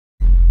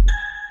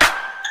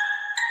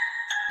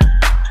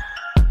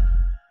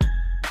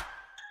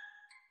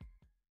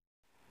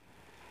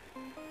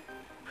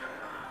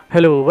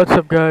Hello, what's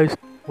up guys?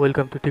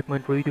 Welcome to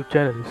techminepro YouTube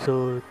channel.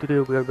 So today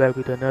we are back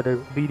with another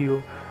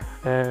video,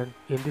 and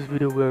in this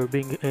video we are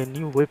bringing a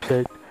new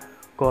website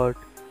called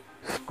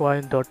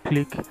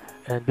scoin.click,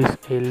 and this is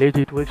a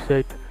legit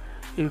website.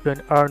 You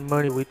can earn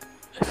money with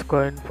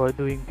scoin for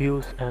doing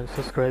views and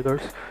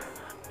subscribers.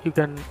 You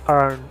can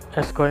earn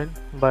scoin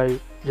by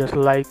just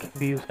like,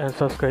 views and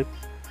subscribe.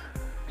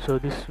 So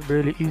this is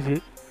really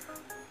easy.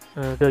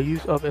 The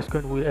use of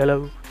scoin will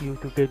allow you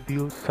to get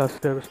views,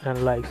 subscribers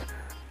and likes.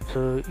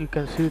 So you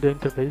can see the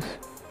interface,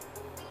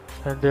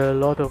 and there are a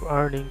lot of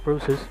earning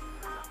process,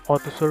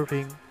 auto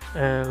surfing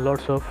and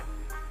lots of,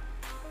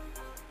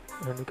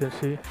 and you can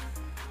see.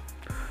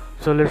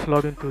 So let's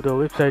log into the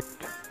website.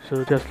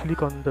 So just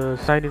click on the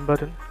sign in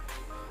button.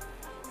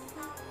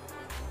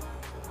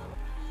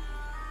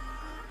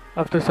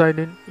 After sign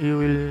in, you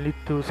will need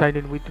to sign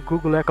in with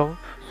Google account.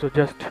 So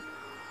just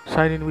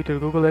sign in with your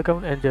Google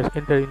account and just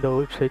enter in the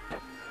website.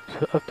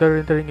 So after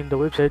entering in the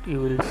website, you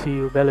will see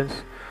your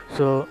balance.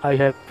 So I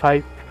have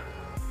 5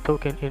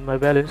 token in my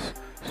balance,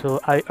 so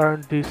I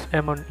earned this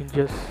amount in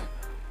just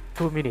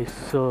 2 minutes.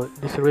 So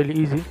this is really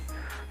easy.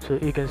 So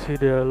you can see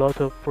there are a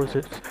lot of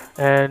process,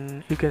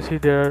 and you can see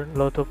there are a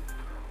lot of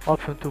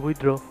options to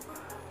withdraw: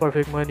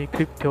 perfect money,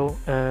 crypto,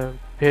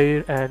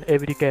 PAYEER and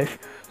everyday cash.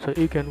 So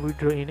you can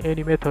withdraw in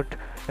any method,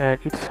 and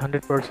it's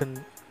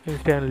 100%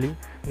 instantly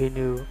in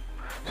you.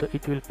 So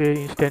it will pay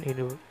instant in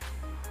your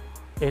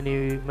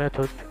any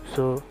method.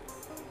 So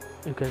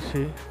you can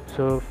see,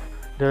 so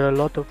there are a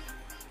lot of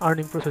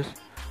earning process.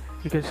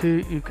 You can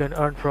see you can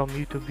earn from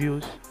YouTube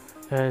views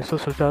and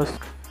social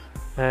tasks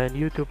and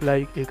YouTube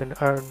like. You can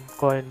earn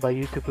coin by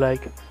YouTube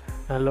like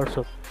and lots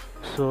of.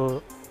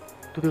 So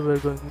today we're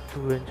going to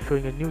be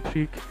showing a new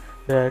trick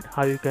that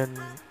how you can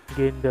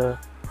gain the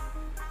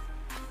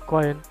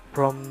coin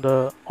from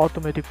the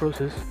automatic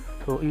process.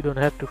 So you don't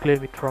have to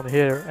claim it from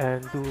here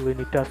and do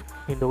any task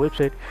in the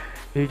website.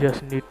 You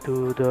just need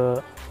to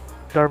the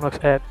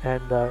Termux app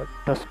and the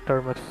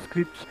Termux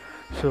scripts.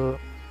 So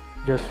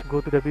just go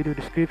to the video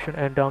description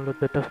and download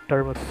the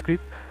Termux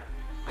script.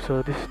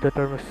 So this is the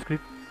Termux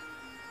script.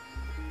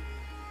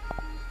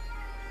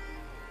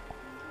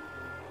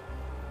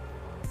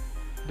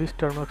 This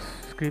Termux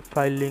script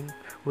file link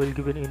will be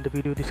given in the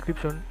video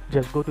description.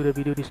 Just go to the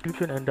video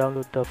description and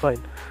download the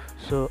file.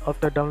 So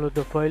after download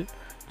the file,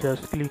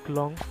 just click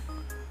long,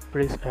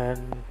 press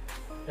and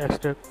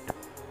extract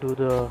to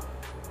the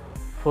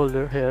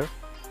folder here.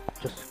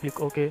 Just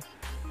click OK,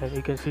 and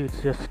you can see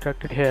it's just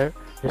extracted here.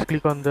 Just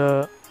click on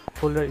the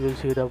folder, you will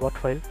see the WAT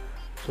file.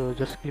 So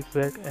just click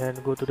back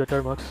and go to the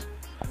Termux.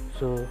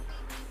 So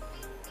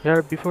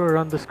here, before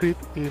run the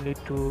script, you need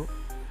to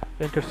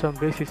enter some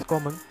basic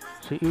command.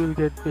 So you will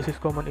get basic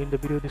command in the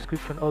video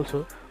description,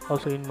 also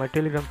in my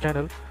Telegram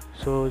channel.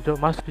 So you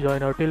must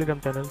join our Telegram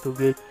channel to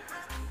get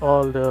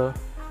all the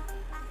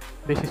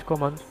basic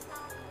commands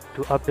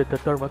to update the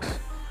Termux.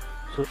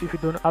 So if you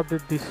don't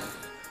update these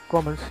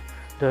commands,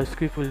 the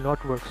script will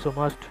not work. So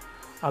must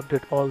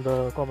update all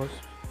the commands.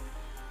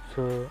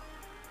 So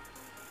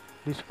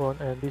this one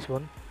and this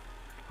one.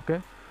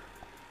 Okay,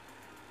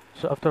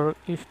 so after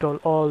install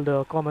all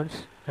the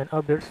commands and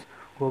updates,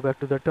 go back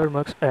to the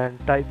Termux and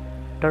type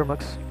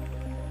Termux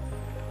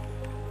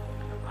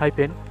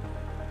hyphen,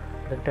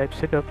 then type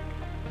setup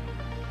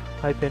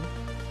hyphen,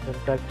 then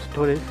type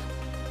storage,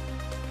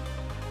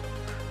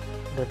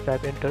 then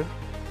type enter.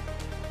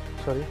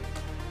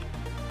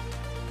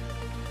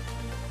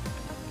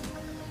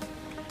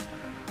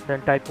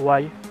 Then type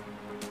Y.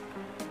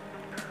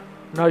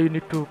 Now you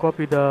need to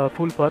copy the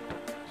full path.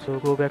 So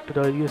go back to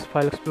the US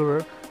File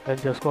Explorer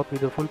and just copy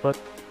the full path.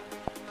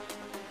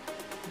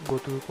 Go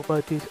to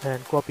properties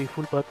and copy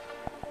full path.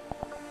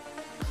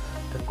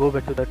 Then go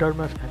back to the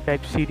Termux and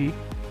type CD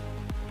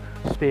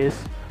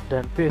space,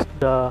 then paste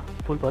the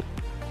full path,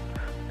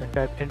 then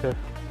type enter.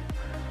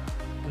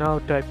 Now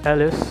type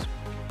ls.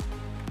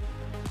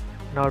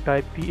 Now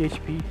type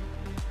php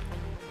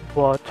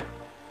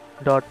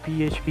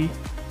bot.php,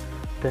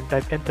 then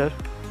type enter.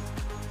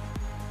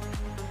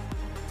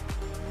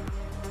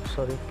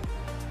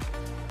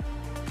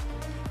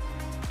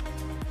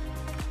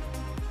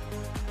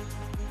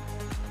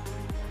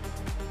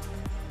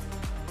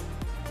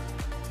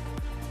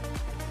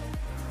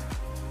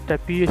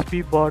 Type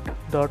php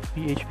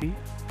bot.php,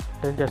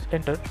 then just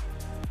enter.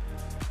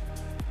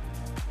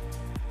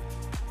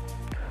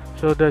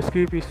 So the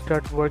script is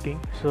start working.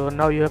 So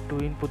now you have to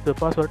input the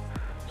password.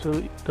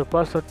 So the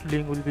password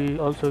link will be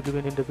also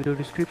given in the video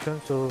description.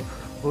 So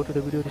go to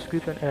the video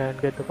description and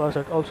get the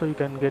password. Also you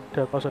can get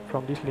the password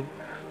from this link.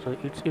 So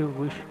it's your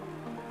wish.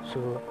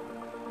 So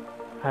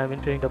I am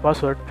entering the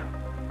password.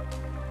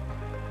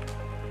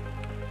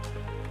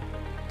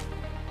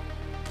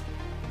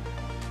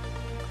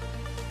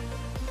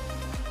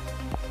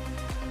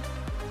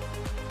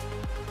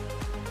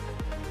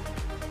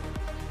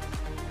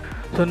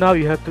 So now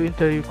you have to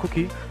enter your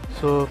cookie.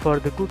 So for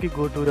the cookie,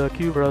 go to the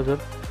Q browser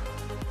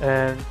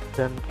and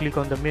then click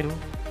on the menu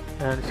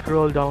and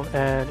scroll down,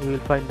 and you will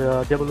find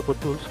the developer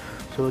tools.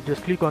 So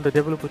just click on the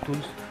developer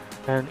tools,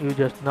 and you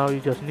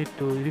just need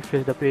to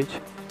refresh the page.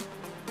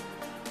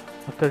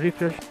 After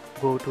refresh,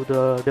 go to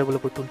the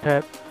developer tool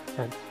tab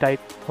and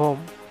type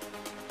home.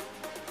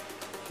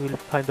 You will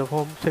find the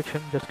home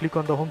section. Just click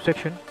on the home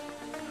section,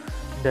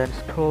 then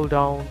scroll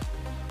down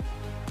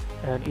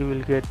and you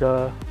will get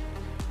the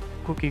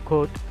cookie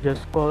code.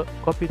 Just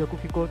copy the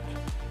cookie code,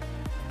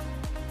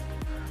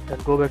 then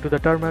go back to the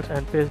Termux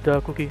and paste the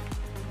cookie.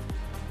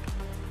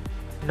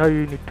 Now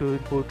you need to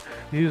input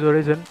user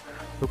agent.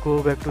 So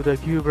go back to the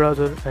GUI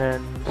browser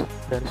and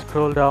then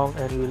scroll down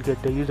and you will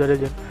get the user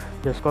agent.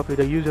 Just copy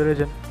the user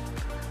agent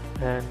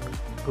and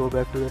go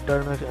back to the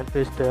Termux and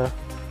paste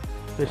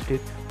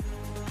it.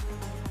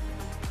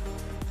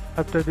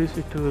 After this,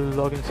 it will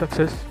log in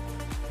success.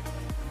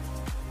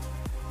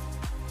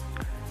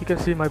 You can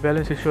see my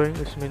balance is showing.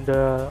 It means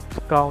the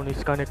account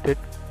is connected.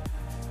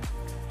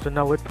 So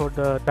now wait for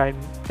the time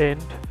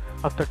end.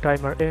 After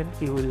timer end,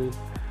 it will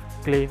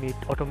claim it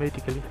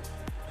automatically.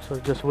 So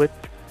just wait.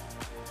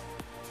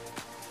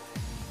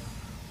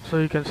 So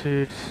you can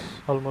see it's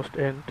almost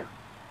end.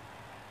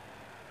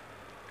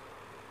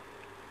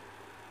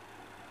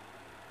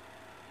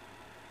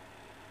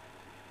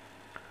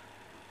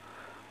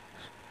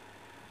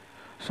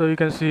 So you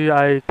can see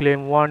I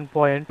claim 1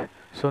 point.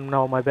 So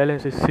now my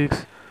balance is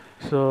 6.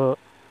 So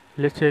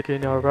let's check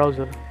in our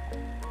browser.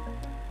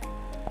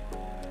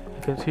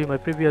 You can see my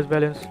previous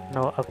balance.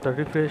 Now after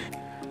refresh,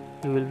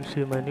 you will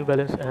see my new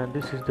balance, and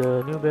this is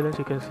the new balance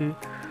you can see.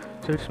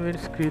 So it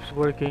means scripts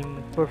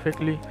working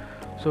perfectly.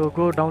 So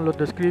go download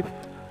the script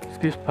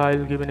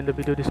file given in the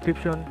video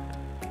description,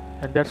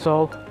 and that's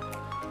all.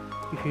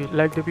 If you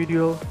like the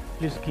video,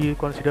 please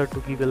consider to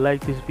give a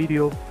like this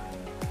video,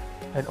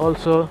 and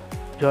also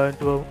join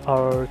to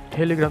our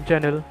Telegram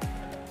channel.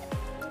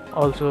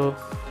 Also,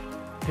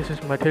 this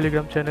is my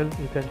Telegram channel.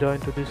 You can join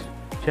to this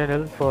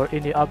channel for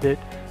any update.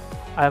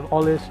 I am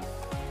always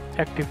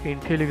active in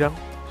Telegram,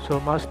 so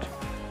must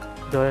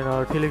join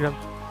our Telegram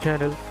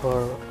channel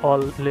for all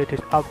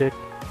latest update.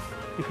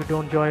 If you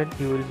don't join,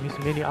 you will miss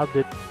many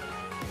updates.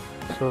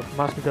 So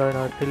must join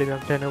our Telegram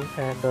channel,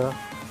 and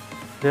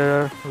there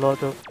are a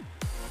lot of.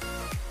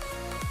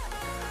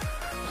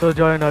 So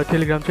join our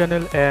Telegram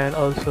channel and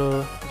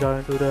also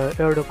join to the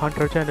Airdrop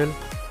Hunter channel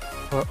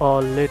for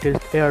all latest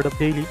airdrop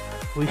daily.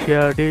 We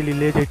share daily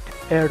legit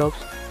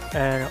airdrops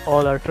and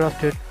all are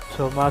trusted.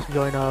 So must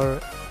join our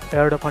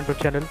Airdrop Hunter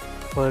channel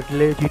for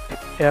legit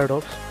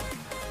airdrops,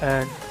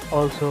 and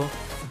also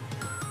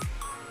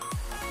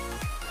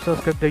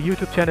subscribe the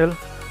YouTube channel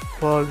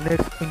for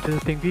next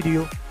interesting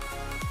video,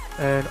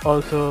 and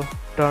also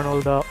turn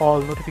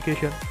all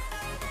notification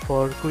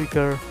for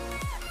quicker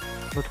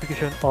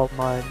notification of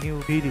my new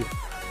video.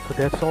 So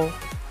that's all.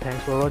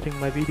 Thanks for watching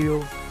my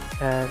video,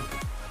 and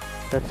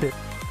that's it.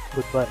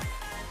 Goodbye.